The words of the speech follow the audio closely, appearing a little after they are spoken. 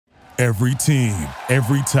Every team,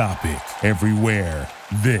 every topic, everywhere.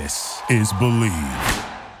 This is Believe.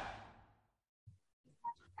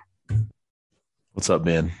 What's up,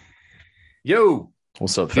 Ben? Yo.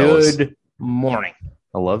 What's up, fellas? Good morning.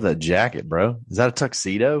 I love that jacket, bro. Is that a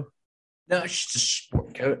tuxedo? No, it's just a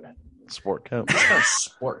sport coat. Sport coat. It's not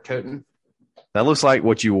sport coating. That looks like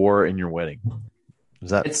what you wore in your wedding. Is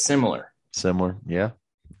that It's similar. similar? Yeah.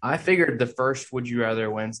 I figured the first Would You Rather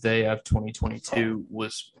Wednesday of 2022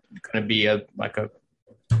 was going to be a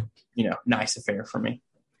nice affair for me.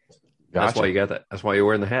 That's why you got that. That's why you're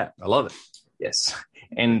wearing the hat. I love it. Yes.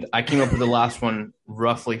 And I came up with the last one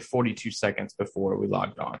roughly 42 seconds before we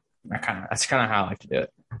logged on. That's kind of how I like to do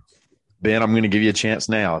it. Ben, I'm going to give you a chance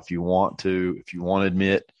now. If you want to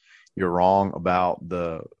admit you're wrong about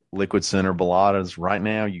the Liquid Center Baladas right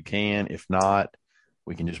now, you can. If not,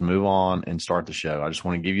 we can just move on and start the show. I just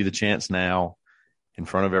want to give you the chance now in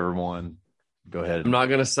front of everyone. Go ahead. I'm not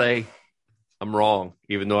going to say I'm wrong,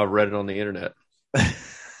 even though I've read it on the internet.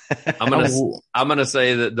 I'm gonna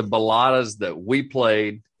say that the Baladas that we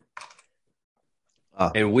played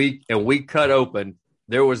and we cut open,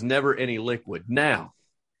 there was never any liquid. Now,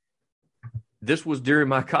 this was during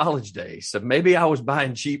my college days, so maybe I was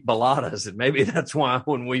buying cheap Baladas, and maybe that's why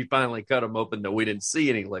when we finally cut them open that we didn't see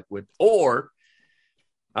any liquid. Or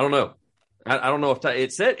I don't know. I don't know if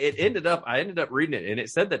it said it ended up. I ended up reading it, and it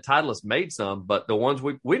said that Titleist made some, but the ones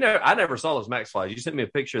I never saw those Max Flies. You sent me a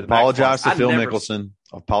picture of the Apologize Max to Flies. Phil Mickelson.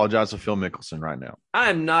 Apologize to Phil Mickelson right now. I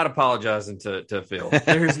am not apologizing to Phil.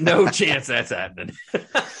 There's no chance that's happening.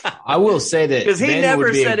 I will say that because he Ben never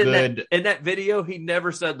would be said in that video. He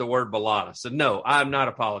never said the word balada. So no, I'm not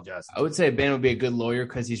apologizing. I would say Ben would be a good lawyer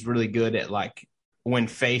because he's really good at when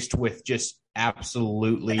faced with just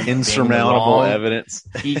absolutely insurmountable wrong, evidence,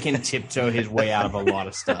 he can tiptoe his way out of a lot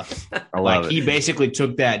of stuff. I love it. He basically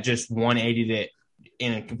took that, just 180'd it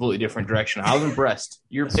in a completely different direction. I was impressed.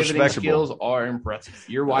 Your pivoting skills are impressive.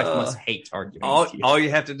 Your wife must hate arguing. All you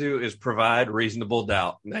have to do is provide reasonable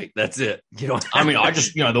doubt, Nate. that's it. I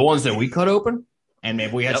just the ones that we cut open, and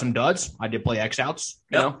maybe we had some duds. I did play X outs.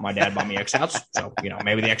 My dad bought me X outs, so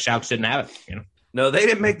maybe the X outs didn't have it. No, they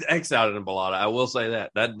didn't make the X out in a balada. I will say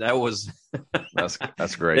that. That was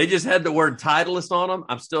that's great. They just had the word Titleist on them.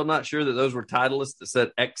 I'm still not sure that those were Titleists that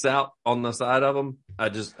said X out on the side of them. I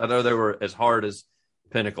know they were as hard as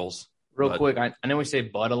Pinnacles. Real quick, I know we say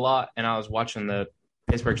Bud a lot, and I was watching the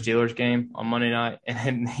Pittsburgh Steelers game on Monday night,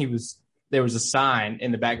 and there was a sign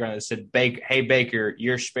in the background that said, "Hey Baker,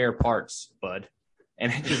 your spare parts, Bud."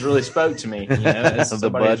 And it just really spoke to me. The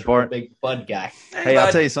Bud part. Big Bud guy. Hey,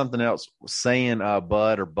 I'll tell you something else. Saying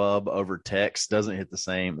Bud or Bub over text doesn't hit the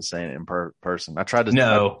same as saying it in person. I tried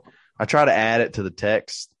to add it to the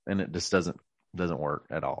text, and it just doesn't work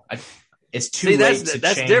at all. It's too late to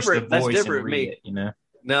change different. the voice that's different and read it,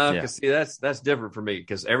 No, because that's different for me.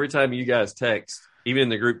 Because every time you guys text, even in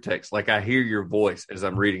the group text, I hear your voice as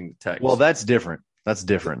I'm reading the text. Well, that's different.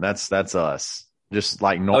 That's us. Just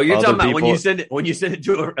like no. Oh, you're talking about people. when you send it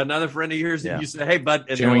to another friend of yours, and you say, "Hey, bud,"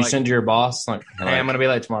 and when you send to your boss, "Hey, I'm going to be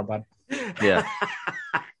late tomorrow, bud." Yeah,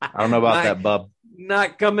 I don't know about that, bub.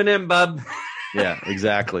 Not coming in, bub. Yeah,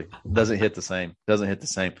 exactly. Doesn't hit the same.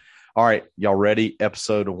 All right, y'all ready?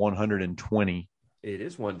 Episode 120. It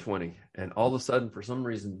is 120, and all of a sudden, for some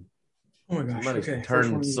reason, oh my gosh, somebody's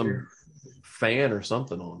turned some fan or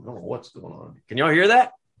something on. I don't know what's going on. Can y'all hear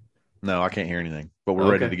that? No, I can't hear anything, but we're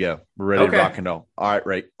ready to go. We're ready to rock and roll. All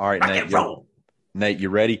right, Nate. Nate, you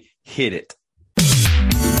ready? Hit it.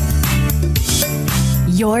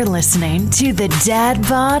 You're listening to the Dad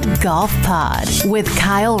Bod Golf Pod with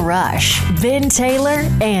Kyle Rush, Ben Taylor,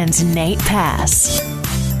 and Nate Pass.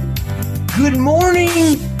 Good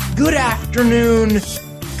morning, good afternoon,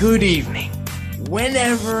 good evening.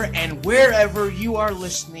 Whenever and wherever you are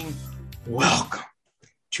listening, welcome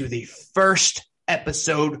to the first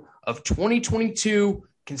episode of 2022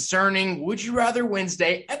 concerning Would You Rather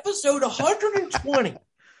Wednesday, episode 120.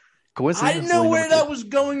 I didn't know where that was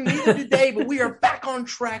going neither today, but we are back on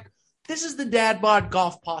track. This is the Dad Bod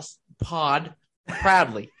Golf Pod,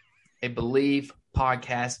 proudly a Believe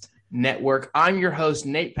podcast network. I'm your host,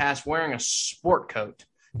 Nate Pass, wearing a sport coat.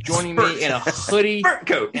 Joining me in a hoodie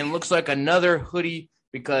and looks like another hoodie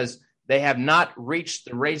because they have not reached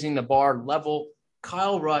the raising the bar level.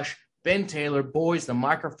 Kyle Rush, Ben Taylor, boys, the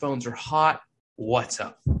microphones are hot. What's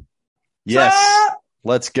up? Yes.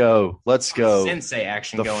 Let's go. Sensei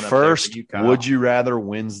action the going up first there for you, Kyle. Would You Rather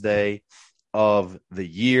Wednesday of the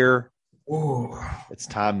year. Ooh. It's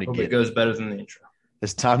time to Hope get it goes better than the intro.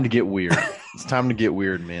 It's time to get weird. It's time to get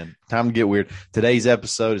weird, man. Time to get weird. Today's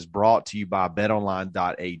episode is brought to you by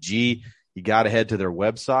betonline.ag. You got to head to their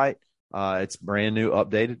website. It's brand new,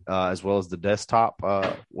 updated, as well as the desktop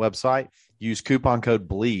website. Use coupon code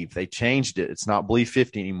BLEAV. They changed it. It's not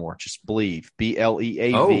BLEAV50 anymore. It's just BLEAV,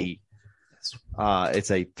 BLEAV.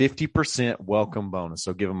 It's a 50% welcome bonus.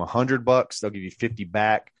 So give them $100. They'll give you 50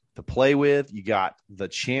 back to play with. You got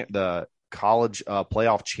the college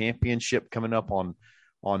playoff championship coming up on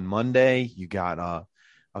Monday. You got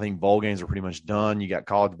I think bowl games are pretty much done. You got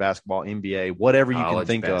college basketball, NBA, whatever you can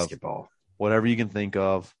think of. Whatever you can think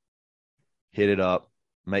of. Hit it up,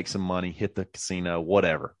 make some money, hit the casino,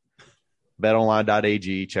 whatever.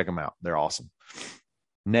 BetOnline.ag, check them out. They're awesome.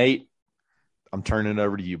 Nate, I'm turning it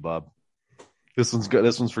over to you, bub. This one's good.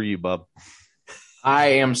 This one's for you, bub. I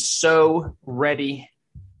am so ready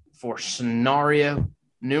for scenario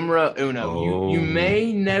numero uno. You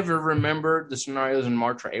may never remember the scenarios in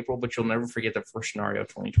March or April, but you'll never forget the first scenario of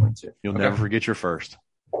 2022. You'll never forget your first.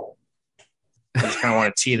 I just kind of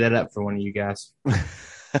want to tee that up for one of you guys.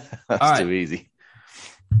 That's too easy.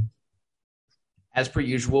 As per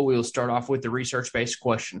usual, we will start off with the research-based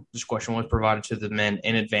question. This question was provided to the men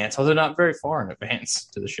in advance, although not very far in advance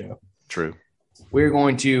to the show. True. We're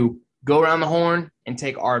going to go around the horn and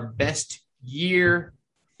take our best year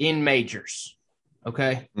in majors.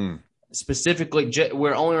 Okay? Specifically,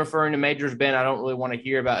 we're only referring to majors, Ben. I don't really want to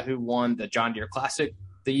hear about who won the John Deere Classic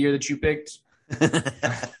the year that you picked.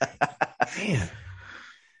 Man.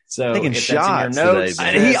 So taking shots in your notes,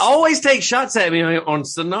 today, he always takes shots at me on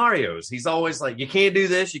scenarios. He's always like, you can't do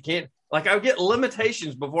this. You can't. Like, I get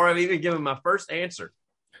limitations before I've even given my first answer.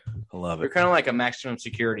 I love it. You're kind of like a maximum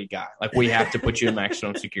security guy. Like, we have to put you in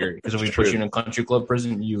maximum security because if we put you in a country club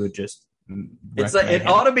prison, you would just. It's like, it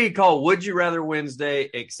ought to be called Would You Rather Wednesday,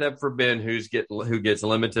 except for Ben, who gets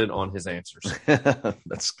limited on his answers.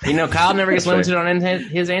 That's Kyle never gets limited on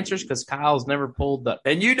his answers because Kyle's never pulled the.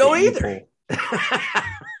 And you don't either.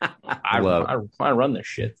 I run this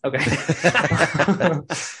shit. Okay.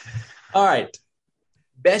 All right.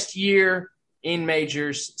 Best year in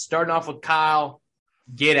majors. Starting off with Kyle.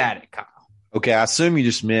 Get at it, Kyle. Okay, I assume you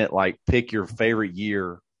just meant like pick your favorite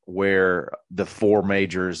year where the 4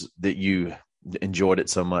 majors that you enjoyed it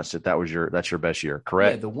so much that's your best year,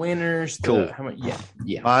 correct? Yeah, the winners. Cool.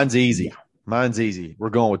 Yeah. Mine's easy. Yeah. Mine's easy. We're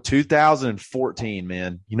going with 2014,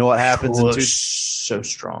 man. You know what happens so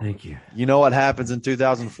strong. Thank you. You know what happens in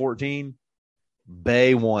 2014?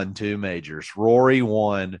 Bay won 2 majors. Rory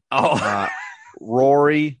won.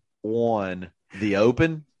 Rory won the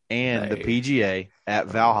Open and the PGA at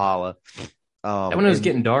Valhalla. That when it was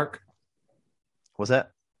getting dark. What's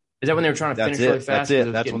that? Is that when they were trying to finish really fast? That's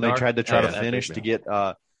it. That's when they tried to finish to get.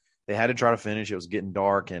 They had to try to finish. It was getting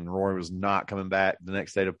dark, and Rory was not coming back. The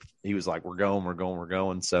next day, he was like, "We're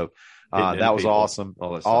going." So that was awesome.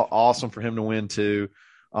 Awesome for him to win too.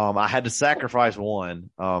 I had to sacrifice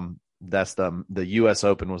one. That's the U.S.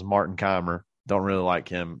 Open was Martin Kaymer. Don't really like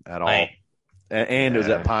him at all. And it was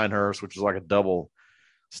at Pinehurst, which was like a double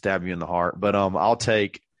stab you in the heart. But I'll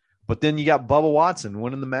take. But then you got Bubba Watson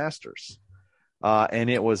winning the Masters, and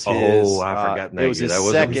it was his. I forgot. It was his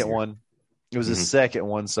second one. It was his second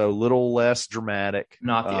one, so a little less dramatic.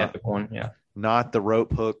 Not the epic one, yeah. Not the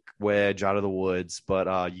rope hook wedge out of the woods,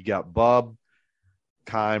 but you got Bub,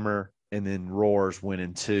 Kaymer, and then Roars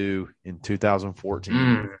winning 2 in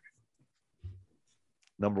 2014.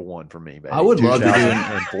 Number 1 for me, baby. I would love to do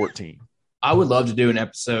 2014. I would love to do an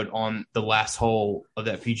episode on the last hole of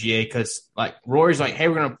that PGA because, like, Rory's like, "Hey,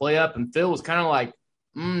 we're gonna play up," and Phil was kind of like,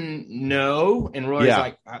 "No," and Rory's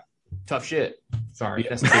like, "Tough shit." Sorry,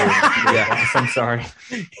 that's cool. I'm sorry.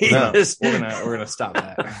 No. We're gonna stop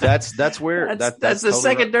that. That's the totally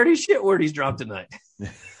second dirty shit word he's dropped tonight.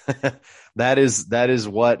 That is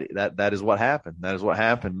what happened. That is what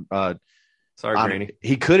happened. Sorry, Granny.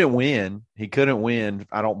 He couldn't win.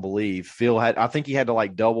 I don't believe I think he had to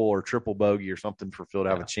like double or triple bogey or something for Phil to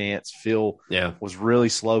have a chance. Phil was really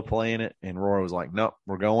slow playing it, and Rory was like, "Nope,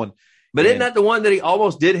 we're going." But isn't that the one that he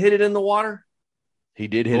almost did hit it in the water? He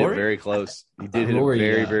did hit it very close. He did hit it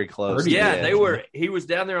very, very close. Yeah, he was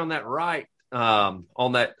down there on that right, on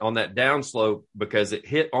that downslope because it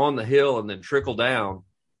hit on the hill and then trickled down.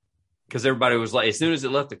 Because everybody was like, as soon as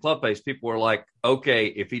it left the club face, people were like, "Okay,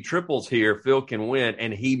 if he triples here, Phil can win,"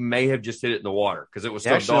 and he may have just hit it in the water because it was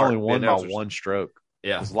so dark. Only won by 1 stroke.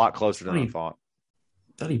 Yeah, it was a lot closer than I thought.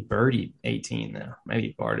 I thought he birdied 18 though. Maybe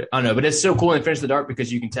he barred it. I don't know, but it's so cool and finish the dark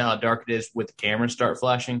because you can tell how dark it is with the cameras start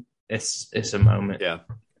flashing. It's a moment. Yeah, it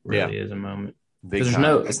really is a moment.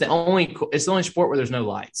 It's the only sport where there's no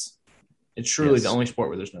lights. It's truly the only sport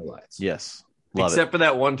where there's no lights. Yes. Except for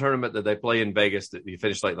that one tournament that they play in Vegas that you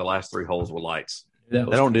finish like the last 3 holes with lights. I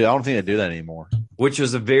don't think they do that anymore. Which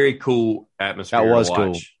was a very cool atmosphere. That was to cool.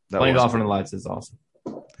 watch. Playing golf under the lights is awesome.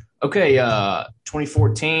 Okay,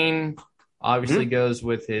 2014 obviously goes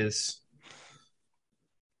with his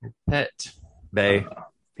pet. Bay.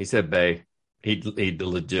 He said Bay. He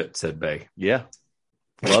legit said Bay. Yeah.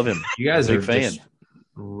 Love him. You guys Big are fan. just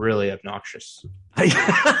really obnoxious.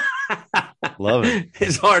 Love him.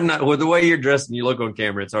 It's hard not with the way you're dressed and you look on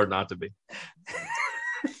camera. It's hard not to be.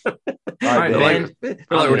 All right, Ben.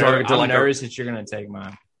 We're talking to I'm like nervous that you're going to take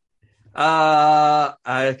mine.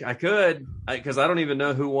 I could because I don't even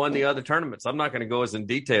know who won the other tournaments. I'm not going to go as in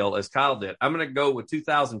detail as Kyle did. I'm going to go with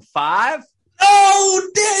 2005.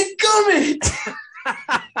 Oh, dadgummit!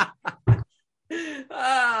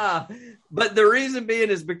 But the reason being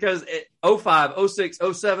is because 05, 06,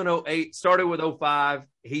 07, 08 started with 05.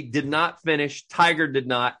 He did not finish. Tiger did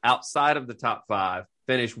not outside of the top 5.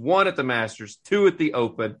 Finished 1 at the Masters, 2 at the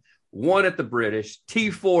Open, 1 at the British,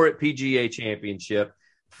 T4 at PGA Championship.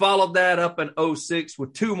 Followed that up in 06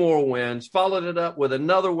 with 2 more wins. Followed it up with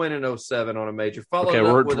another win in 07 on a major. Followed it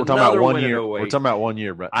up with we're talking another about 1 win year. in 08. We're talking about 1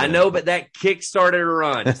 year, Brett. I know, but that kick started a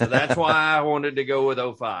run. So that's why I wanted to go with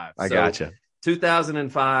 05. I gotcha.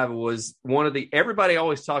 2005 was one of the – everybody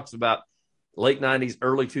always talks about late 90s,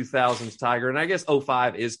 early 2000s Tiger. And I guess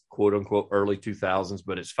 05 is quote-unquote early 2000s,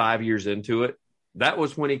 but it's 5 years into it. That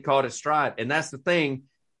was when he caught his stride. And that's the thing.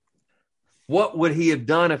 What would he have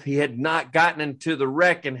done if he had not gotten into the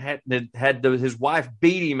wreck and had his wife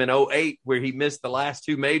beat him in 08 where he missed the last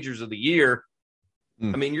 2 majors of the year? I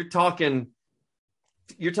mean, you're talking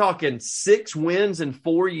 6 wins in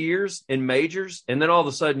 4 years in majors, and then all of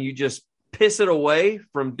a sudden you just piss it away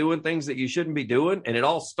from doing things that you shouldn't be doing. And it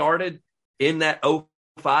all started in that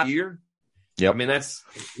 05 year. Yep. I mean,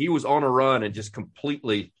 he was on a run and just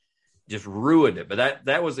completely just ruined it. But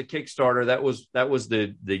that was a Kickstarter. That was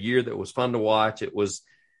the year that was fun to watch.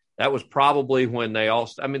 That was probably when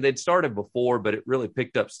they'd started before, but it really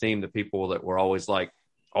picked up steam. The people that were always like,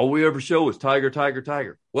 all we ever show is Tiger, Tiger,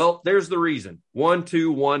 Tiger. Well, there's the reason. 1,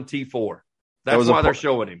 2, 1, T4. That's why they're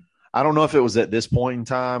showing him. I don't know if it was at this point in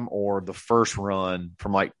time or the first run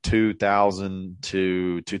from like 2000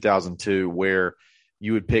 to 2002 where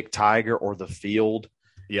you would pick Tiger or the field.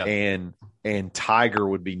 Yeah. And Tiger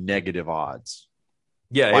would be negative odds.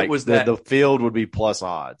 Yeah, like it was the field would be plus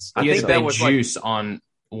odds. I think that was juice on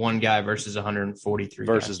one guy versus 143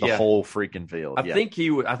 versus guys. the whole freaking field. I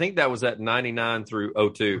think that was at 99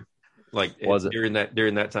 through 02. Like was it during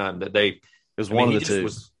that time that it was one of the two.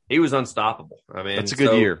 He was unstoppable. I mean, that's a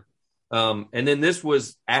good year. And then this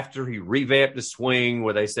was after he revamped the swing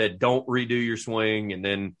where they said, don't redo your swing. And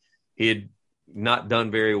then he had not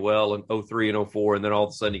done very well in 03 and 04. And then all of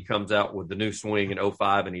a sudden he comes out with the new swing in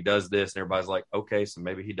 05 and he does this. And everybody's like, okay, so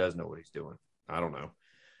maybe he does know what he's doing. I don't know.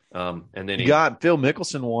 And then got Phil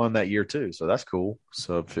Mickelson won that year too. So that's cool.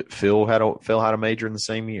 So Phil had a major in the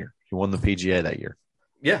same year. He won the PGA that year.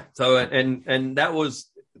 Yeah. So, and that was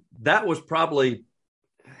probably,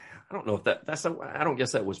 I don't know if I don't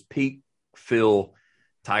guess that was peak Phil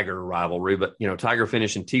Tiger rivalry, but Tiger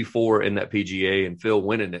finishing T4 in that PGA and Phil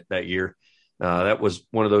winning it that year. That was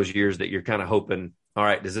one of those years that you're kind of hoping, all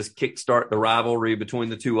right, does this kickstart the rivalry between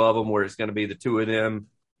the two of them where it's going to be the two of them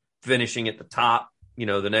finishing at the top,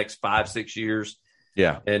 the next 5-6 years?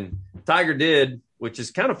 Yeah. And Tiger did, which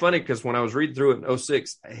is kind of funny because when I was reading through it in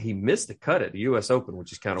 06, he missed the cut at the U.S. Open,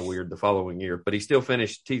 which is kind of weird the following year, but he still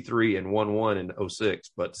finished T3 and won 1 in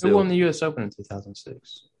 06. But who won the U.S. Open in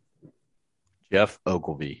 2006? Jeff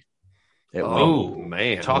Ogilvy.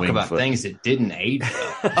 Man. Talk about things that didn't age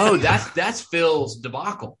well. That's Phil's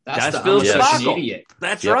debacle. That's Phil's debacle. Idiot.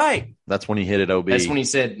 That's right. That's when he hit it OB. That's when he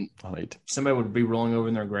said somebody would be rolling over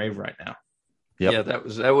in their grave right now. Yep. Yeah,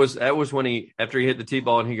 that was when after he hit the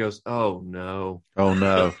T-ball and he goes, oh no.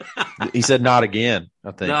 He said not again,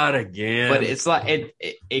 I think. Not again. But it's like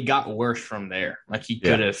it got worse from there. Like he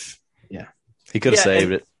could have He could have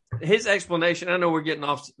saved it. His explanation, I know we're getting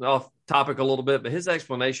off topic a little bit, but his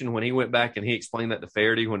explanation when he went back and he explained that to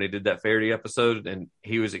Faraday when he did that Faraday episode, and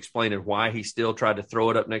he was explaining why he still tried to throw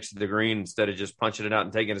it up next to the green instead of just punching it out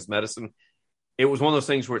and taking his medicine. It was one of those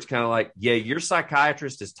things where it's kind of like, yeah, your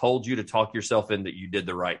psychiatrist has told you to talk yourself in that you did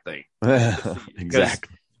the right thing.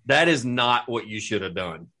 Exactly. That is not what you should have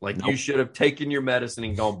done. You should have taken your medicine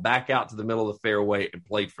and gone back out to the middle of the fairway and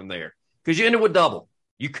played from there because you ended with double.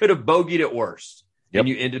 You could have bogeyed it worse. Yep. And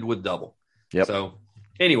you ended with double. Yep. So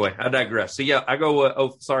anyway, I digress. So yeah, I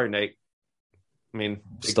go. Sorry, Nate. I mean,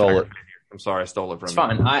 stole it. I'm sorry, I stole it from you. It's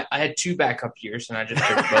fine. I had 2 backup years, and I just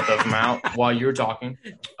took both of them out while you were talking.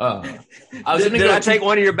 Did I take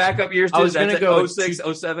one of your backup years? Too? I was going to go 06,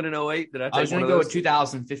 07, and 08. Did I take? I was going to go with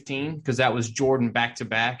 2015 because that was Jordan back to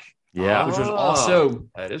back. Yeah, which was also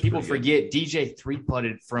that is people forget DJ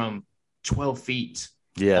 3-putted from 12 feet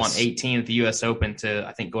Yes. on 18 at the U.S. Open to,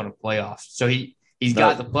 I think, go into playoffs. So he's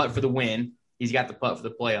got the putt for the win. He's got the putt for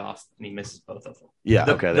the playoff, and he misses both of them. Yeah.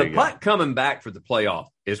 The, okay. the putt coming back for the playoff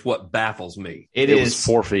is what baffles me. It was is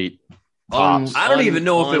 4 feet. Tops. I don't even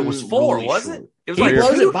know if it was 4, unruly was short. it? It was He like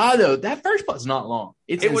blows two- it by, though. That first putt's not long.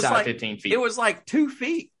 It's It was inside like 15 feet. It was like 2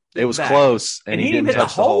 feet. It was back. close, and And he he didn't hit a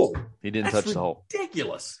touch the hole. hole. He didn't That's touch the hole.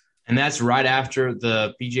 ridiculous. And that's right after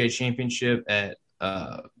the PGA Championship at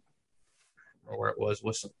or where it was.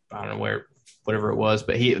 I don't know whatever it was,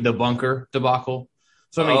 but the bunker debacle.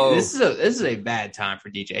 So I mean, this is a bad time for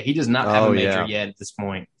DJ. He does not have a major yet at this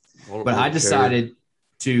point. Well, but I decided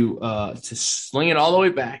to sling it all the way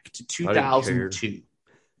back to 2002.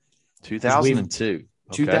 2002.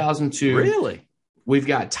 2002. Really? We've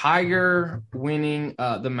got Tiger winning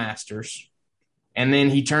the Masters. And then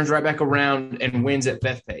he turns right back around and wins at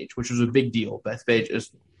Bethpage, which was a big deal. Bethpage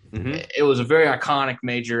it was a very iconic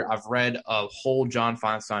major. I've read a whole John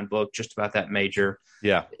Feinstein book just about that major.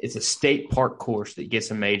 Yeah. It's a state park course that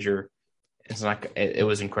gets a major. It's like it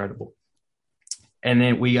was incredible. And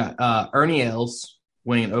then we got Ernie Els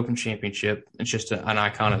winning an Open Championship. It's just an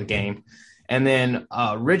icon of the game. And then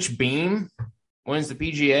Rich Beam wins the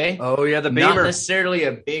PGA. Oh, yeah, the Not Beamer. necessarily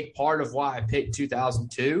a big part of why I picked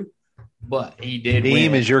 2002, but he did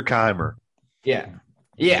Beam win. is your Keimer. Yeah.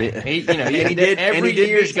 Yeah. He did- did, and every he did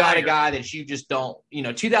year's beat got a Tiger. guy that you just don't,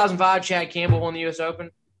 2005 Chad Campbell won the U.S.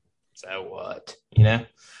 Open. So what?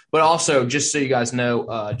 But also, just so you guys know,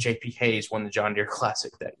 JP Hayes won the John Deere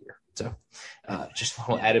Classic that year. So just a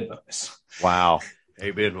little added bonus. Wow.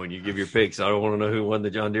 Hey, Ben, when you give your picks, I don't want to know who won the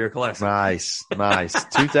John Deere Classic. Nice.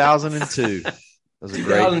 2002. That was a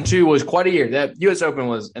great. 2002 was quite a year. That U.S. Open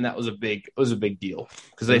was a big deal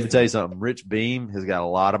because Let me tell you something. Rich Beam has got a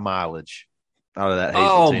lot of mileage out of that.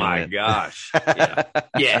 Oh, Hazeltine my win. gosh. Yeah.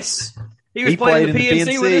 yes. He was playing the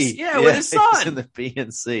PNC with his, with his he was son. in the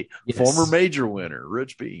PNC. Yes. Former major winner,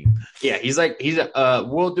 Rich Beam. Yeah,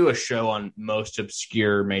 we'll do a show on most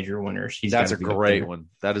obscure major winners. That's a gotta be up great there. one.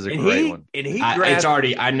 That is a And great he, one. and he It's grabbed,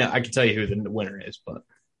 already. I know. I can tell you who the winner is, but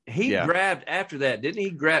he Yeah. grabbed after that, didn't he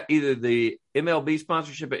grab either the MLB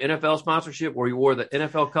sponsorship or NFL sponsorship where he wore the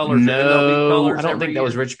NFL colors or MLB no, colors? I don't every think that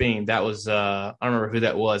was year? Rich Beam. That was I don't remember who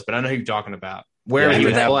that was, but I know who you're talking about. Where Yeah, he he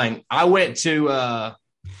was would have- playing. I went to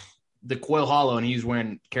the Quail Hollow, and he was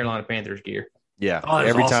wearing Carolina Panthers gear. Yeah. Oh, that's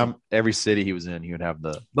every awesome. time, every city he was in, he would have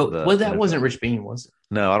the. But that NFL. wasn't Rich Beam, was it?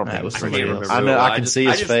 No, I don't That think was it was. somebody Rich else. Beam. I know. I can see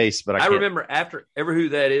his just- face, but I I can't. remember after who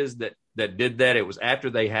that is that did that. It was after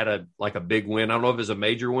they had a big win. I don't know if it was a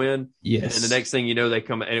major win. Yes. And the next thing you know, they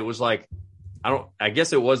come and it was like, I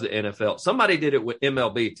guess it was the NFL. Somebody did it with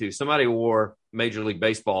MLB too. Somebody wore Major League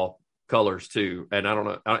Baseball colors too. And I don't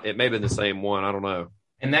know. It may have been the same one. I don't know.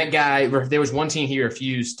 And that guy, there was one team he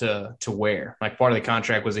refused to wear. Like part of the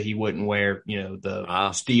contract was that he wouldn't wear, the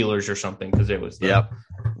Steelers or something because it was. Yep.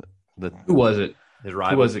 Who was it? His Who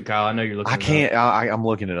rival. was it, Kyle? I know you're looking. I can't. I'm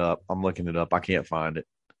looking it up. I can't find it.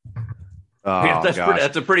 Oh, Yeah,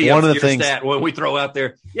 that's a pretty One of the obscure things- stat when we throw out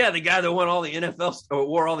there. Yeah, the guy that won all the NFL or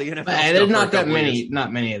wore all the NFL. Man, there's stuff not for a that couple many. years.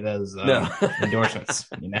 Not many of those No. endorsements.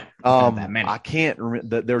 Not that many. I can't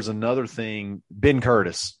remember. There's another thing. Ben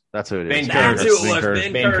Curtis. That's who it is. Ben That's Curtis. who it was. Curtis.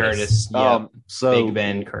 Ben Curtis. Yeah. So Big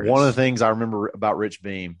Ben Curtis. one of the things I remember about Rich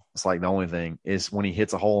Beam, it's like the only thing, is when he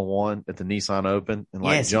hits a hole in one at the Nissan Open and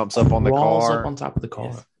Yes, jumps up on the crawls car, up on top of the car.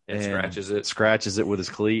 And and scratches it. with his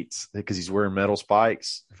cleats because he's wearing metal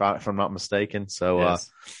spikes, if I'm not mistaken. So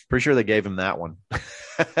Yes. pretty sure they gave him that one.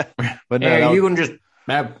 But no, Yeah, you can just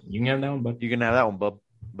you can have that one, but you can have that one, bub.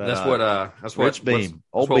 But, That's what Rich Beam,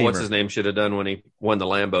 What's old what's Beamer. his name should have done when he won the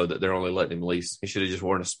Lambo that they're only letting him lease. He should have just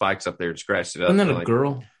worn the spikes up there and scratched it up. wasn't that a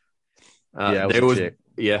girl? Yeah, it was there a was. chick.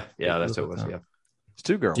 Yeah, that's what it was. Yeah, It's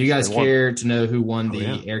two girls. Do you guys They won. care to know who won the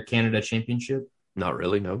yeah. Air Canada Championship? not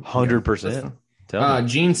really. No, 100%. Tell me.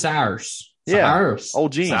 Gene Sowers. Yeah. Sowers.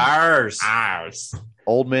 Old Gene. Sowers.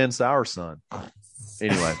 Old man sour son.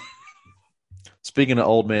 Anyway, speaking of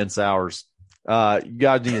old man sours, you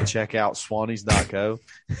guys need to check out swannies.co.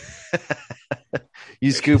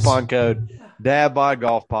 Use coupon code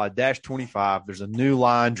DadBodGolfPod -25. There's a new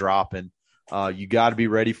line dropping. You got to be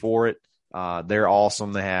ready for it. They're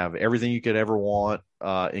awesome. They have everything you could ever want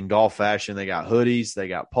in golf fashion. They got hoodies, they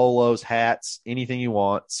got polos, hats, anything you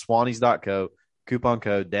want. Swannies.co. Coupon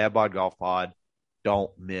code DadBodGolfPod.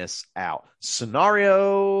 Don't miss out.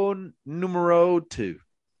 Scenario numero 2.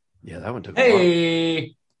 Yeah, that one took. A while.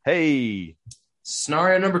 Hey. Hey.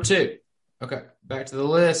 Scenario number 2. Okay, back to the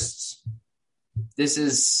lists. This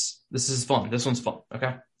is fun. This one's fun.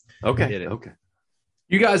 Okay. Okay. Hit it. Okay.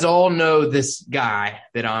 You guys all know this guy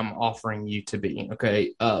that I'm offering you to be.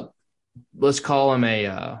 Okay. Let's call him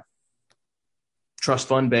a trust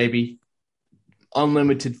fund, baby.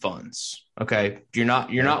 Unlimited funds. Okay. You're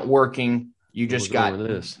not working. You just got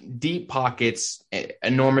deep pockets,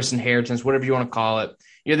 enormous inheritance, whatever you want to call it.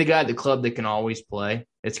 You're the guy at the club that can always play.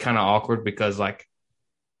 It's kind of awkward because like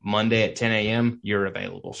Monday at 10 a.m., you're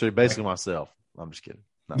available. So you're basically myself. I'm just kidding.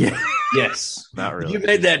 Yeah. Yes. Not really. You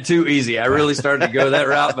made that too easy. I really started to go that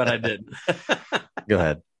route, but I didn't. Go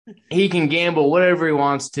ahead. He can gamble whatever he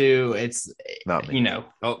wants to. It's, Not me. you know,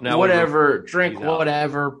 now whatever, drink He's out.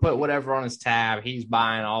 whatever, put whatever on his tab. He's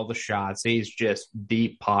buying all the shots. He's just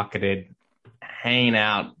deep pocketed, hanging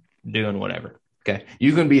out, doing whatever. Okay.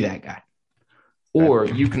 You can be that guy. Or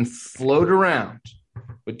you can float around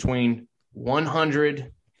between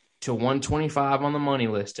 100 to 125 on the money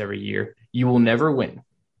list every year. You will never win.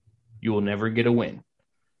 You will never get a win.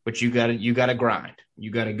 But you gotta grind. You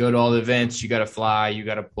gotta go to all the events. You gotta fly. You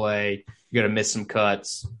gotta play. You gotta miss some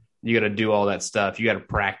cuts. You gotta do all that stuff. You gotta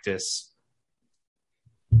practice.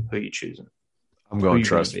 Who are you choosing? I'm going you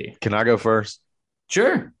trust. gonna be? Can I go first?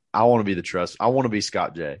 Sure. I want to be the trust. I want to be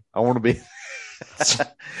Scott J. I want to be.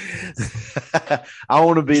 I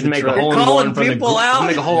want to be Just the make a trust. hole in calling one from the people out?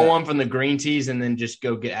 make a hole in one from the green tees and then just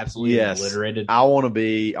go get absolutely Yes. obliterated. I want to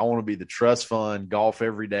be the trust fund, golf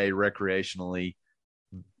every day recreationally,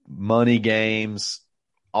 money games,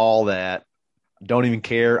 all that. Don't even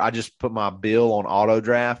care. I just put my bill on auto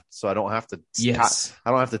draft, so I don't have to. Yes. I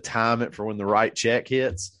don't have to time it for when the right check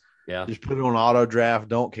hits. Yeah. Just put it on auto draft.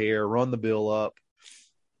 Don't care. Run the bill up.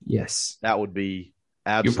 Yes. That would be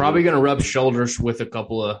absolutely. You're probably going to rub shoulders with a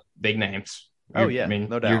couple of big names. Oh, yeah, I mean,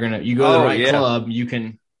 no doubt. you go to the right yeah. club, you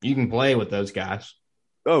can play with those guys.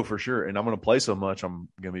 Oh, for sure. And I'm going to play so much, I'm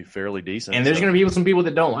going to be fairly decent. And there's so. going to be some people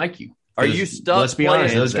that don't like you. Are you Because, stuck Let's be honest,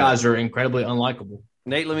 playing those guys are incredibly unlikable.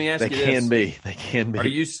 Nate, let me ask They you this. can be. They can be. Are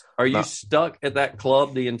you No. stuck at that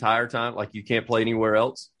club the entire time? Like you can't play anywhere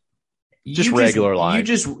else? Just regular life.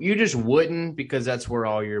 You just wouldn't because that's where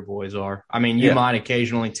all your boys are. I mean, you Yeah. might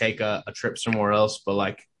occasionally take a trip somewhere else, but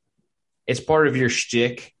like it's part of your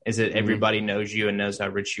shtick is that everybody knows you and knows how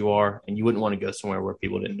rich you are, and you wouldn't want to go somewhere where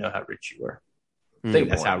people didn't know how rich you were. I think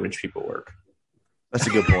that's how rich people work. That's a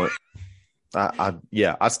good point.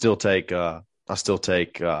 I still take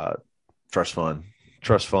trust fund.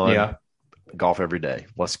 Trust fund. Yeah. Golf every day.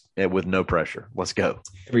 With no pressure. Let's go.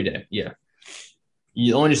 Every day, yeah.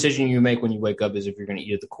 The only decision you make when you wake up is if you're going to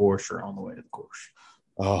eat at the course or on the way to the course.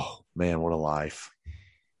 Oh man, what a life.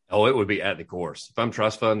 Oh, it would be at the course. If I'm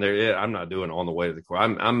trust fund there, yeah, I'm not doing it on the way to the course.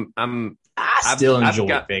 I still I've enjoy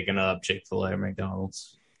got- picking up Chick-fil-A or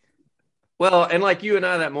McDonald's. Well, and like you and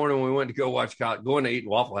I that morning when we went to go watch going to eat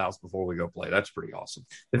Waffle House before we go play. That's pretty awesome.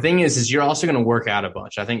 The thing is you're also going to work out a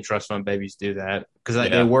bunch. I think trust fund babies do that because Yeah.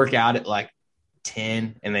 they work out at like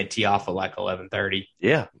 10 and they tee off at like 11:30.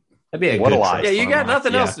 Yeah. That'd be a What good a life. trust Yeah, you fund got life.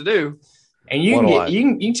 nothing Yeah. else to do. And you What can a get life.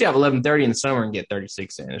 you can have 11:30 in the summer and get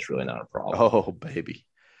 36 in. It's really not a problem. Oh baby.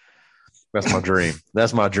 That's my dream.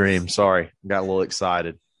 That's my dream. Sorry. Got a little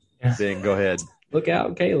excited. Yeah. Ben, go ahead. Look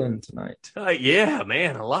out, Kalen tonight. Yeah,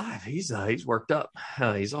 man, alive. He's worked up.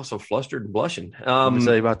 He's also flustered and blushing. Let me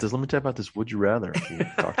tell you about this. Let me tell you about this. Would you rather? You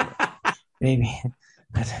talked about. Baby,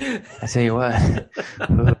 I tell you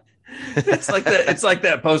what. It's like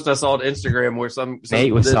that post I saw on Instagram where some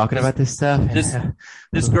Nate was this- talking about this stuff.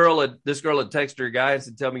 This girl had texted her guy and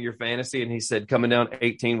said, "Tell me your fantasy," and he said, "Coming down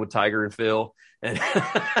 18 with Tiger and Phil." And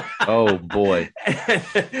Oh boy.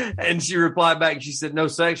 and she replied back and she said, "No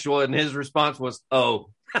sexual," and his response was, "Oh."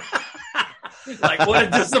 Like, what a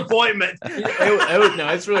disappointment. No,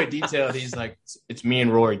 it's really detailed. He's like, it's me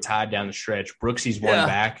and Rory tied down the stretch. Brooksy's one Yeah.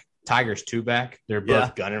 back. Tiger's two back. They're both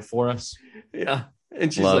Yeah. gunning for us. Yeah.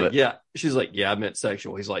 And she's Love like, it. "Yeah." She's like, "Yeah, I meant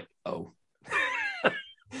sexual." He's like, "Oh."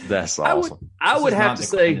 That's I would- awesome. I This would is have not to the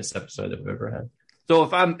say, cleanest episode that we've ever had. so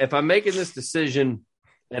if I'm making this decision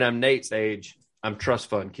and I'm Nate's age, I'm trust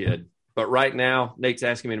fund kid. But right now, Nate's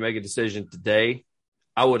asking me to make a decision today.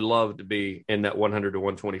 I would love to be in that 100 to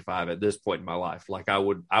 125 at this point in my life. Like I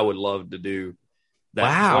would love to do that.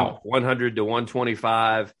 Wow. 100 to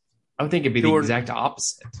 125. I would think it'd be the Touring- exact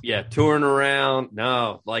opposite. Yeah. Touring around.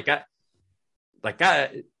 No,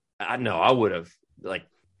 I know I would have like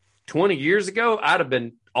 20 years ago, I'd have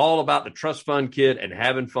been all about the trust fund kid and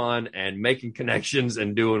having fun and making connections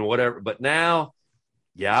and doing whatever. But now,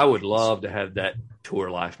 yeah, I would love to have that tour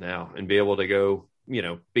life now and be able to go,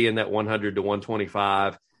 be in that 100 to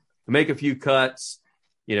 125, make a few cuts.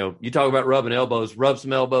 You talk about rubbing elbows, rub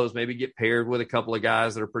some elbows, maybe get paired with a couple of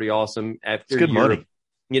guys that are pretty awesome. After It's good money.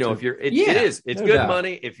 if you're, it Yeah, is, it's no good doubt.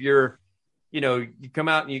 money. If you're, you come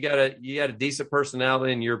out and you got a decent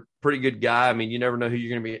personality and you're a pretty good guy. I mean, you never know who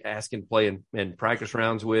you're going to be asking to play in practice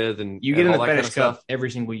rounds with, and You get in all the that kind FedEx of stuff. Cup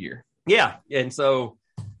every single year. Yeah. And so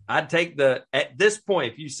I'd take at this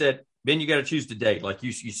point, if you said, Ben, you got to choose today. Like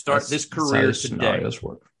you start this career today.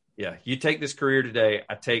 Yeah. You take this career today.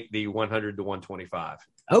 I take the 100 to 125.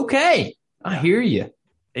 Okay. I hear you.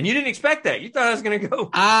 And you didn't expect that. You thought I was going to go.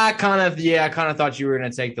 I kind of thought you were going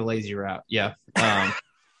to take the lazy route. Yeah.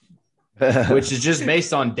 Which is just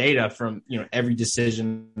based on data from, every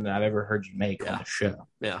decision that I've ever heard you make on the show.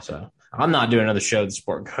 Yeah. So I'm not doing another show of the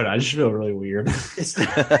Sport Code. I just feel really weird. I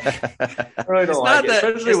really don't like it.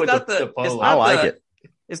 Especially with the polo. I like it.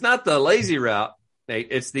 It's not the lazy route, Nate.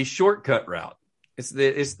 It's the shortcut route. It's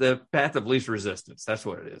the path of least resistance. That's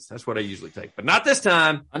what it is. That's what I usually take, but not this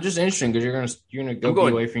time. I'm just interested because you're gonna go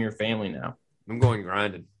away from your family now. I'm going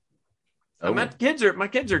grinding. Oh. My kids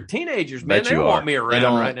are teenagers, man. They don't want me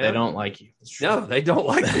around right now. They don't like you. No, they don't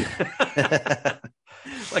like me.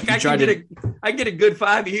 Like I can get a good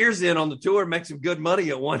 5 years in on the tour, make some good money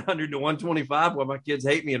at 100 to 125 while my kids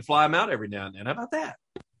hate me and fly them out every now and then. How about that?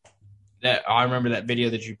 I remember that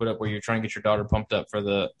video that you put up where you're trying to get your daughter pumped up for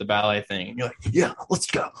the ballet thing. And you're like, yeah, let's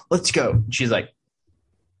go. And she's like,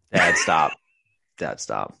 Dad, stop.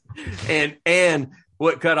 And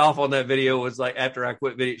what cut off on that video was like, after I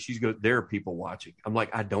quit video, she's goes, there are people watching. I'm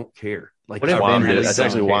like, I don't care. Like, That's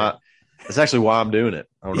actually why I'm doing it.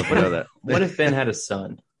 I don't know if you know that. What if Ben had a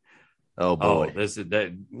son? Oh boy. Listen,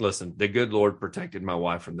 the good Lord protected my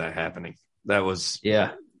wife from that happening. That was,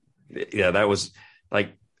 that was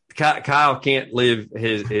like, Kyle can't live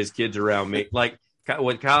his kids around me. Like,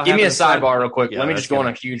 what Kyle? Give me a sidebar real quick. Yeah, let me just go on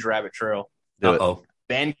a huge rabbit trail. Uh-oh.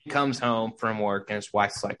 Ben comes home from work and his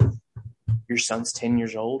wife's like, your son's 10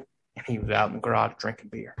 years old and he was out in the garage drinking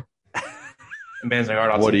beer. And Ben's like, all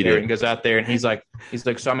right, I'll take care. And goes out there and he's like,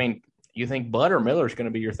 so I mean, you think Bud or Miller's going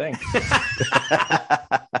to be your thing?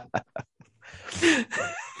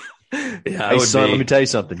 Hey, son, let me tell you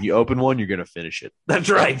something. You open one, you're going to finish it. That's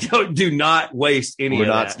right. Do not waste any of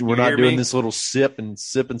that. We're not doing this little sip and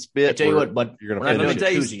spit. I tell you what, Bud, you're going to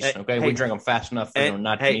finish it. Okay, we drink them fast enough for them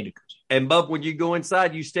not to need a koozie. And Bub, when you go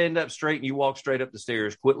inside, you stand up straight and you walk straight up the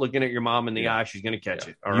stairs. Quit looking at your mom in the eye. She's going to catch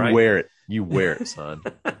it. All right. You wear it, son.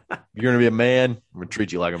 You're going to be a man. I'm going to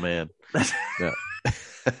treat you like a man. Yeah.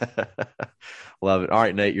 Love it. All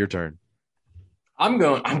right, Nate, your turn. I'm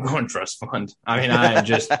going trust fund. I mean, I am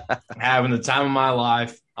just having the time of my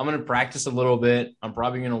life. I'm going to practice a little bit. I'm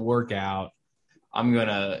probably going to work out. I'm going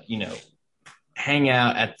to, hang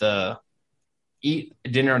out eat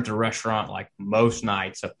dinner at the restaurant like most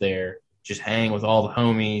nights up there. Just hang with all the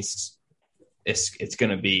homies. It's going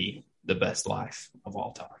to be the best life of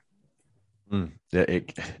all time. Yeah,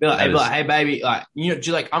 hey, baby, I'm going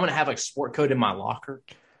to have like Sport Code in my locker.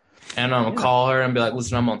 And I'm going to call her and be like,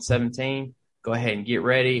 listen, I'm on 17. Go ahead and get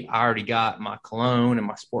ready. I already got my cologne and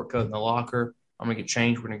my Sport Coat in the locker. I'm going to get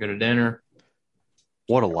changed. We're going to go to dinner.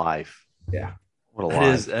 What a life. Yeah. What a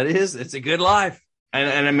life. That is. It's a good life.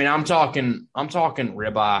 And I mean, I'm talking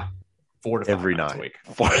ribeye 4 to 5 every nights night. A week.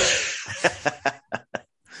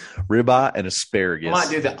 Ribeye and asparagus. I might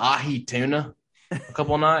do the ahi tuna a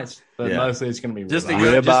couple of nights, but mostly it's going to be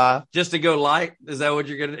ribeye. Just to go light. Is that what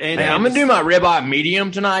you're going to? Hey, I'm going to do my ribeye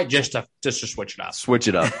medium tonight just to switch it up. Switch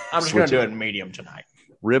it up. I'm just going to do it medium tonight.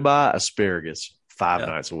 Ribeye, asparagus, 5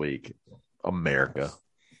 nights a week. America.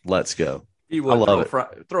 Let's go. I love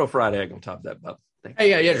it. Throw a fried egg on top of that, Bub.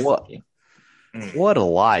 Hey, yeah. What a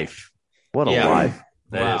life. What a life.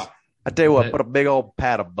 Wow. I tell you what, put a big old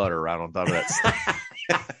pat of butter right on top of that stuff.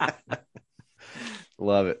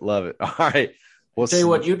 Love it. All right. Tell you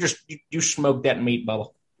what, you smoked that meat, Bubba.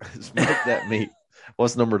 Smoke that meat.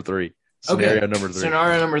 What's number 3? Scenario number 3.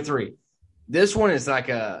 Scenario number 3. This one is like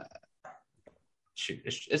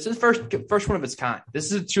it's the first one of its kind.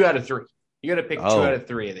 This is a 2 out of 3. You got to pick 2 out of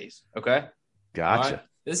 3 of these. Okay. Gotcha. Right?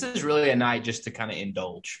 This is really a night just to kind of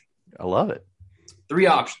indulge. I love it. 3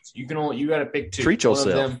 options. You got to pick 2. Treat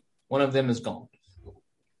yourself. One of them is gone.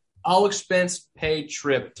 All expense paid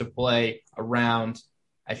trip to play a round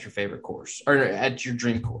at your favorite course or at your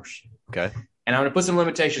dream course. Okay. And I'm going to put some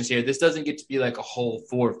limitations here. This doesn't get to be like a whole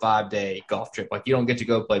 4 or 5 day golf trip. Like you don't get to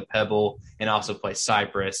go play Pebble and also play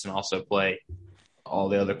Cypress and also play all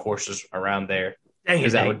the other courses around there.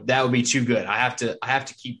 Because that would be too good. I have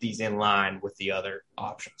to keep these in line with the other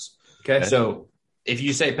options. Okay. So if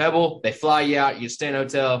you say Pebble, they fly you out, you stay in a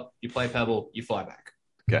hotel, you play Pebble, you fly back.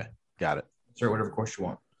 Okay. Got it. Start whatever course you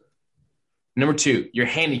want. Number 2, your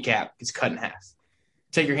handicap is cut in half.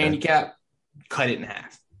 Take your handicap, cut it in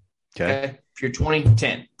half. Okay. If you're 20,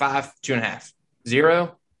 10, 5, 2.5,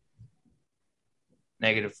 0,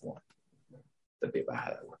 -1. That'd be about how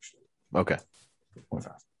that works. Okay.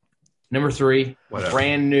 2.5. Number 3,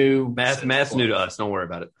 brand new. Math's new to us. Don't worry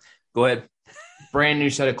about it. Go ahead. brand new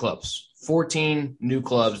set of clubs. 14 new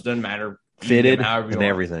clubs. Doesn't matter. Fitted however you and want.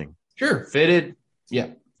 everything. Sure. Fitted. Yeah.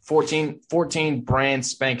 14 brand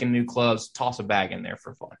spanking new clubs. Toss a bag in there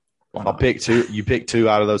for fun. Why I'll not? pick two. You pick two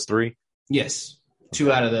out of those three? Yes. 2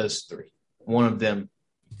 out of those 3. One of them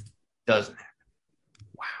doesn't happen.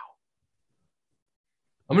 Wow.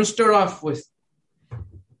 I'm going to start off with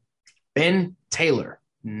Ben Taylor,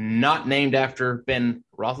 not named after Ben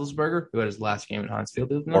Roethlisberger, who had his last game at Heinz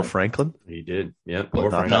Field. Or Franklin? He did. Yeah. What, Or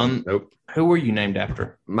Franklin. none? Nope. Who were you named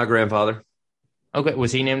after? My grandfather. Okay.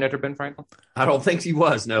 Was he named after Ben Franklin? I don't think he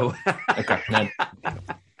was. No. Okay. No.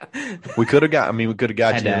 We could have got Had you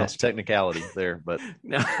to on ask. technicality there, but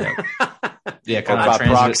No. Yeah, kind By of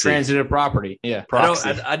proxy. transitive property. Yeah. proxy.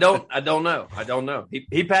 I don't know. I don't know.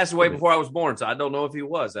 He passed away before I was born, so I don't know if he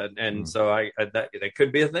was. And so that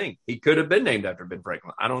could be a thing. He could have been named after Ben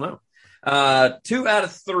Franklin. I don't know. 2 out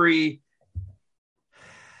of 3.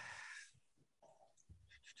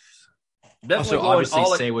 Definitely Also, going obviously,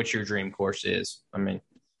 all say what your dream course is. I mean,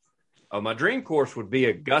 my dream course would be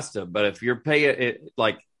Augusta, but if you're paying it,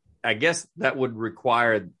 like, I guess that would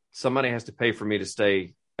require somebody has to pay for me to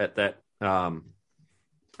stay at that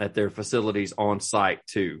at their facilities on site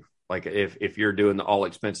too. Like if you're doing the all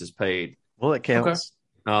expenses paid. Well, it counts.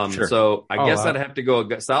 Sure. So I guess wow. I'd have to go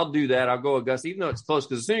Augusta. I'll do that. I'll go Augusta, even though it's close.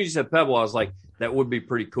 Because as soon as you said Pebble, I was like, that would be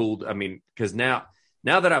pretty cool. I mean, because now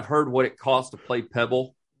that I've heard what it costs to play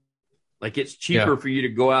Pebble, like it's cheaper for you to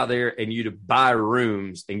go out there and you to buy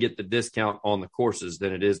rooms and get the discount on the courses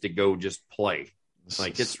than it is to go just play.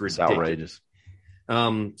 Like it's ridiculous.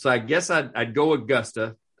 Outrageous. So I guess I'd go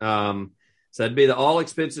Augusta. So it'd be the all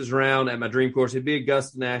expenses round at my dream course. It'd be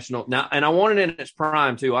Augusta National now, and I want it in its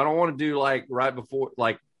prime too. I don't want to do like right before,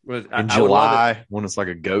 like In July, when it's like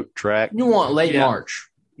a goat track. you want late Yeah. March.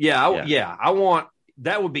 I want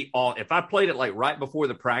that would be all. If I played it like right before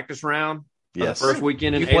the practice round, Yes. the first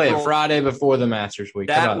weekend in You play April, it Friday before the Masters week.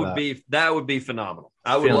 How that about would be phenomenal.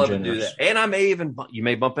 I would Feeling love to do generous. that, and I may even you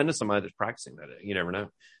may bump into somebody that's practicing that day. You never know.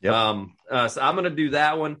 Yep. So I'm going to do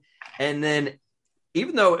that one, and then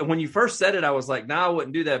even though when you first said it, I was like, no, I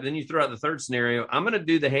wouldn't do that. But then you threw out the third scenario. I'm going to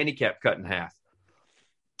do the handicap cut in half.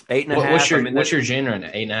 8.5. What's your genre in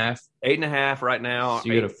it? 8.5? 8.5 right now.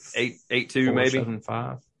 So you got a 8.2 maybe.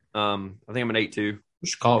 7.5. I think I'm an 8.2. We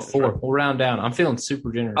should call it 4. We'll round down. I'm feeling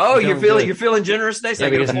super generous. Oh, I'm you're good. feeling generous today. So Yeah, I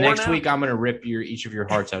get a because 4 next now? week I'm going to rip each of your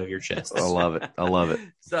hearts out of your chest. I love it. I love it.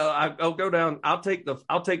 So I'll go down. I'll take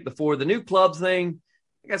the 4. The new club thing.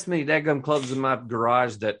 I got so many dadgum clubs in my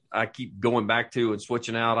garage that I keep going back to and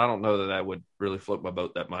switching out. I don't know that would really float my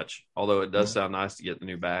boat that much. Although it does sound nice to get the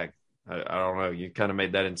new bag. I don't know. You kind of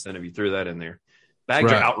made that incentive. You threw that in there.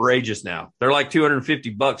 Bags Right. are outrageous now. They're like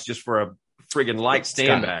 $250 just for a friggin' light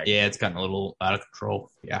stand bag. Yeah, it's gotten a little out of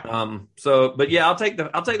control. Yeah. But yeah, I'll take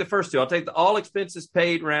the first 2. I'll take the all expenses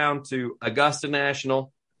paid round to Augusta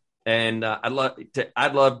National, and I'd love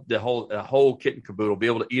the whole kit and caboodle. Be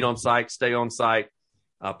able to eat on site, stay on site,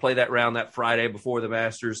 play that round that Friday before the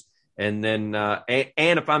Masters, and then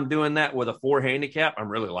and if I'm doing that with a 4 handicap, I'm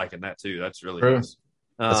really liking that too. That's really True. nice.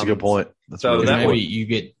 That's a good point. That's so really that good Maybe point. you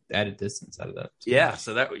get added distance out of that. Yeah,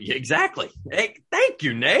 so that exactly. Hey, thank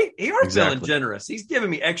you, Nate. You are feeling Exactly. generous. He's giving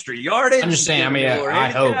me extra yardage. I'm just He's saying, giving me I mean, lower I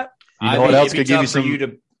hope. handicap. You know what else It'd be could give you tough for some you to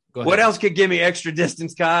go What ahead. else could give me extra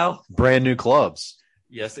distance, Kyle? brand new clubs?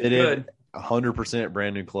 Yes, it It could. is 100%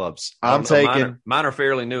 brand new clubs. I I'm don't know, taking mine are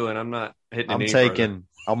fairly new, and I'm not hitting. It any further.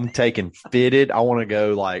 I'm taking fitted. I want to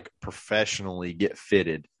go like professionally get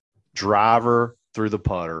fitted. Driver through the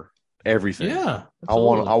putter, everything. Yeah. I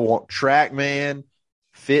want TrackMan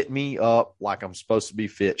fit me up like I'm supposed to be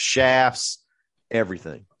fit. Shafts,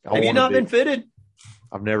 everything. Have you wanna not been fitted?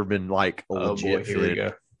 I've never been like a Oh, legit boy, here we fit.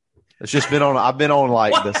 go. It's just been on. I've been on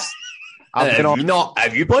like What? this. I've been on.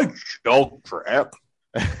 Have you played dog trap?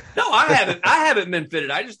 No, I haven't. I haven't been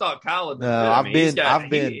fitted. I just thought Kyle had been. No, fitted. I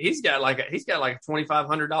mean, I've He's got like a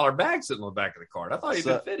 $2,500 bag sitting on the back of the cart. I thought he'd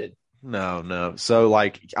been fitted. No. So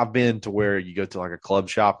like I've been to where you go to like a club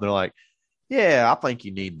shop and they're like, yeah, I think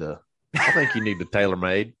you need the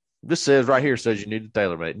TaylorMade. This says right here says you need the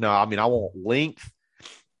TaylorMade. No, I mean I want length,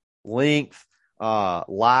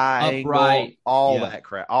 lie, angle, Upright. all Yeah. that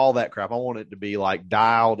crap. I want it to be like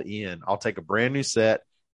dialed in. I'll take a brand new set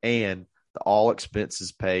and the all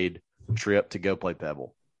expenses paid trip to go play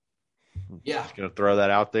Pebble. Yeah. Just gonna throw that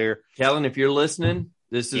out there. Kellen, if you're listening,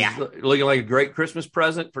 this is looking like a great Christmas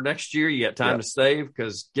present for next year. You got time to save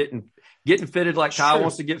because getting fitted like Kyle Sure.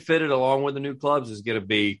 wants to get fitted along with the new clubs is going to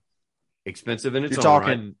be expensive in its You're own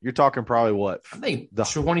talking. right. You're talking probably what? I think The-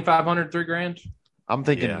 2,500, $3,000. I'm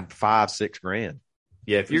thinking Yeah. 5-6 grand.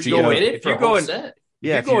 Yeah, if you're you going, go if for you're a whole going, set.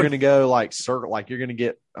 Yeah, if you're going to go like circle, like you're going to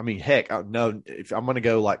get, I mean, heck, no, if I'm going to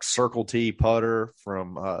go like Circle T putter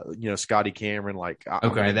from, Scotty Cameron, like,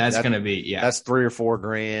 that's going to be, that's $3,000 or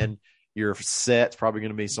 $4,000. Your set's probably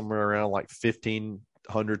going to be somewhere around like $1,500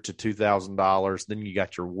 to $2,000. Then you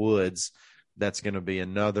got your woods. That's going to be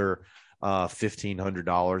another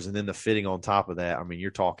 $1,500. And then the fitting on top of that, I mean,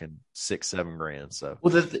 you're talking $6,000-7,000. So,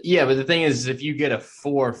 well, but the thing is, if you get a $400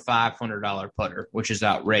 or $500 putter, which is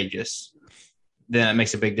outrageous, then it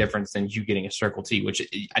makes a big difference than you getting a Circle T, which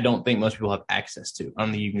I don't think most people have access to. I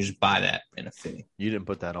don't think you can just buy that in a fitting. You didn't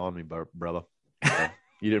put that on me, brother.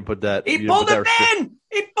 You didn't put that. He pulled a bin.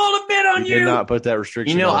 He pulled a bin on you. Did not put that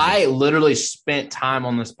restriction. I literally spent time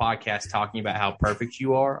on this podcast talking about how perfect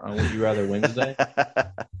you are on Would You Rather Wednesday.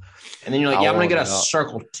 And then you're like, I'm going to get a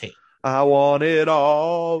Circle T. I want it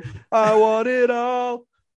all. I want it all.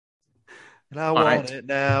 And I want it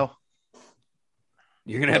now.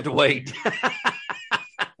 You're going to have to wait.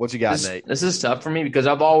 What you got, Nate? This is tough for me because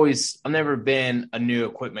I've never been a new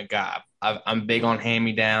equipment guy. I'm big on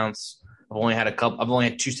hand-me-downs. I've only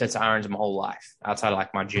had 2 sets of irons in my whole life outside of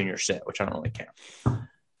like my junior set, which I don't really count.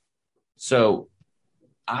 So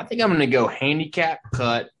I think I'm going to go handicap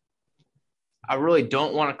cut. I really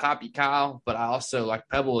don't want to copy Kyle, but I also like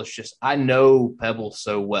Pebble. It's just, I know Pebble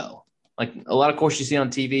so well. Like a lot of courses you see on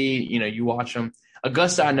TV, you watch them.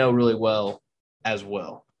 Augusta, I know really well as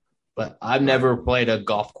well, but I've never played a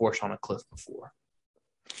golf course on a cliff before.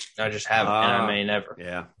 I just haven't, and I may never.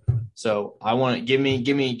 Yeah. So I want to give me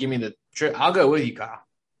the trip. I'll go with you, Kyle.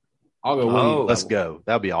 I'll go with you. Let's go.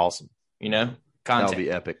 That'd be awesome. Content. That'll be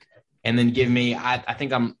epic. And then give me. I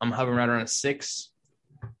think I'm hovering right around a 6.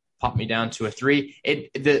 Pop me down to a 3.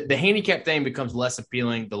 The handicap thing becomes less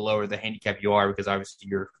appealing the lower the handicap you are because obviously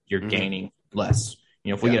you're gaining less.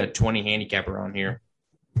 If we get a 20 handicap around here,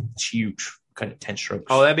 it's huge. Cut it 10 strokes.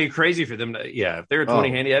 Oh, that'd be crazy for them to. Yeah, if they're a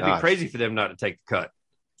 20 handicap, that'd be crazy for them not to take the cut.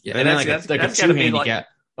 Yeah, and then that's a 2 handicap.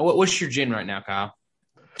 What's your gin right now, Kyle?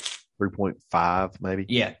 3.5, maybe.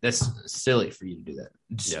 Yeah, that's silly for you to do that.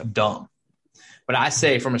 It's dumb. But I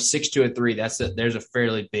say from a 6 to a 3, there's a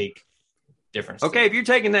fairly big difference. Okay, if you're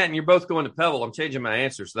taking that and you're both going to Pebble, I'm changing my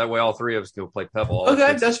answer so that way all 3 of us can play Pebble.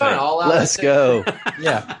 Okay, that's fine. Let's go.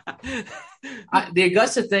 Yeah. The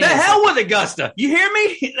Augusta thing. The hell with Augusta. You hear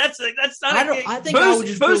me? That's not. I think I would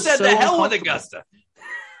just feel said so the hell with Augusta.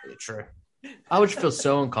 True. I would feel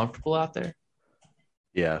so uncomfortable out there.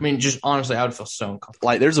 Yeah. I mean, just honestly, I would feel so uncomfortable.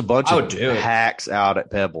 Like there's a bunch of hacks out at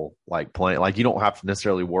Pebble, like playing. Like you don't have to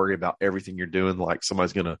necessarily worry about everything you're doing. Like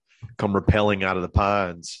somebody's going to come rappelling out of the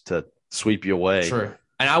pines to sweep you away. True.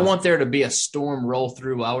 And I want there to be a storm roll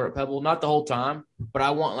through while we're at Pebble. Not the whole time, but I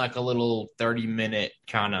want like a little 30-minute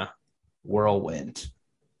kind of whirlwind,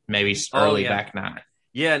 maybe early back 9.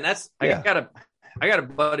 Yeah, and that's I got a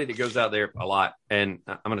buddy that goes out there a lot, and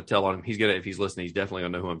I'm going to tell on him. If he's listening, he's definitely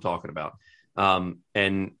going to know who I'm talking about.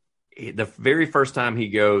 And the very first time he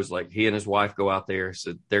goes, like he and his wife go out there,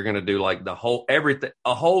 so they're going to do like the whole everything,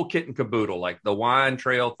 a whole kit and caboodle, like the wine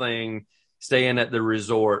trail thing, staying at the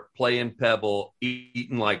resort, playing Pebble,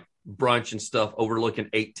 eating like brunch and stuff, overlooking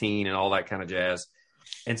 18 and all that kind of jazz.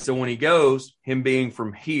 And so when he goes, him being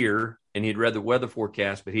from here, and he'd read the weather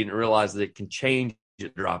forecast, but he didn't realize that it can change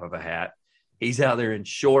at the drop of a hat. He's out there in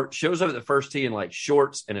shorts, shows up at the first tee in like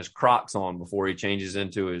shorts and his Crocs on before he changes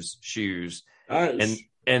into his shoes. Nice.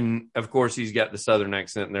 And of course he's got the Southern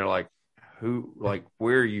accent and they're like,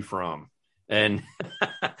 where are you from? And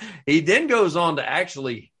he then goes on to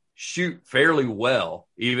actually shoot fairly well,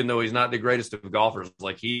 even though he's not the greatest of golfers.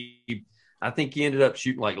 Like I think he ended up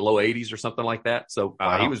shooting like low 80s or something like that. So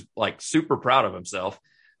he was like super proud of himself.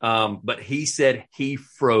 But he said he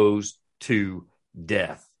froze to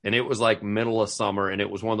death. And it was like middle of summer, and it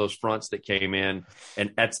was one of those fronts that came in,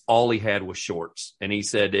 and that's all he had was shorts. And he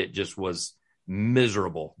said it just was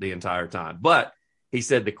miserable the entire time. But he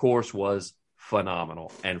said the course was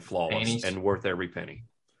phenomenal and flawless and worth every penny.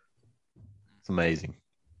 It's amazing.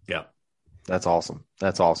 Yeah. That's awesome.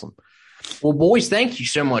 That's awesome. Well, boys, thank you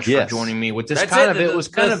so much for joining me with this. It was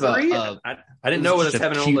kind of I didn't know it was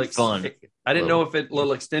having a little fun. I didn't know if it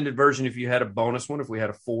little extended version, if you had a bonus one, if we had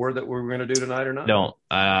a 4 that we were going to do tonight or not. No,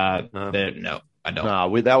 I don't. No,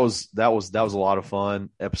 that was a lot of fun.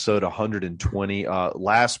 Episode 120.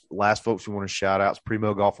 Last folks we want to shout out is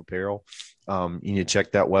Primo Golf Apparel. You need to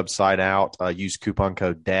check that website out. Use coupon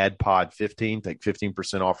code DADPOD15. Take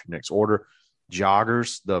 15% off your next order.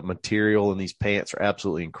 Joggers, the material in these pants are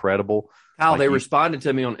absolutely incredible. Kyle, they responded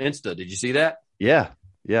to me on Insta. Did you see that? Yeah.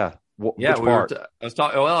 I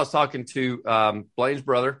was talking to Blaine's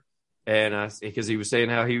brother, and because he was saying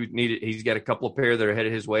how he's got a couple of pair that are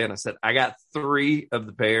headed his way, and I said I got 3 of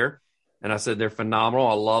the pair, And I said, they're phenomenal.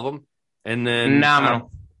 I love them. And then,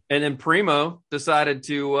 Phenomenal. And then Primo decided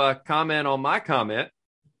to comment on my comment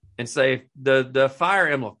and say the fire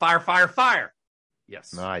emblem, fire.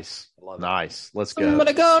 Yes. Nice. Love it. Nice. Let's I'm go.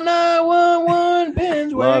 gonna go 911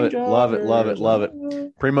 pins. Love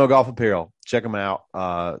it. Primo Golf Apparel. Check them out.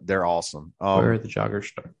 They're awesome. Where are the joggers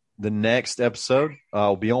start? The next episode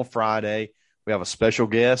will be on Friday. We have a special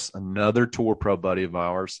guest, another Tour Pro buddy of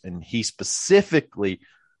ours, and he specifically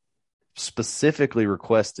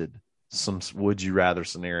requested some would you rather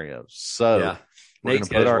scenarios. So yeah, Nate's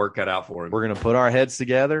got his work cut out for him. We're going to put our heads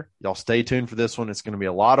together. Y'all stay tuned for this one. It's going to be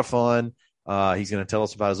a lot of fun. He's going to tell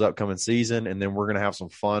us about his upcoming season, and then we're going to have some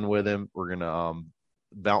fun with him. We're going to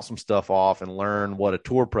bounce some stuff off and learn what a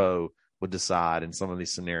Tour Pro would decide in some of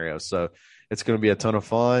these scenarios. So it's going to be a ton of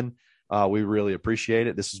fun. We really appreciate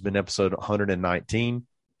it. This has been episode 119.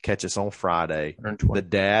 Catch us on Friday. 120. The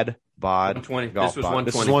Dad Bod 120. Golf This was Pod.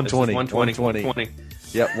 120. This is 120.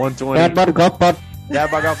 Yep, 120. Dad Bod Golf Pod.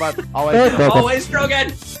 Dad Bod Golf Pod. Always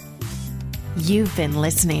stroking. You've been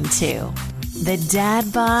listening to the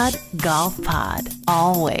Dad Bod Golf Pod.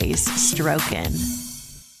 Always stroking.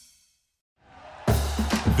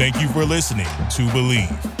 Thank you for listening to Believe.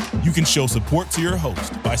 You can show support to your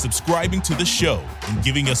host by subscribing to the show and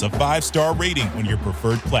giving us a 5-star rating on your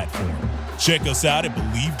preferred platform. Check us out at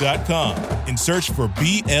Believe.com and search for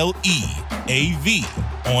BLEAV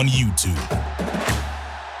on YouTube.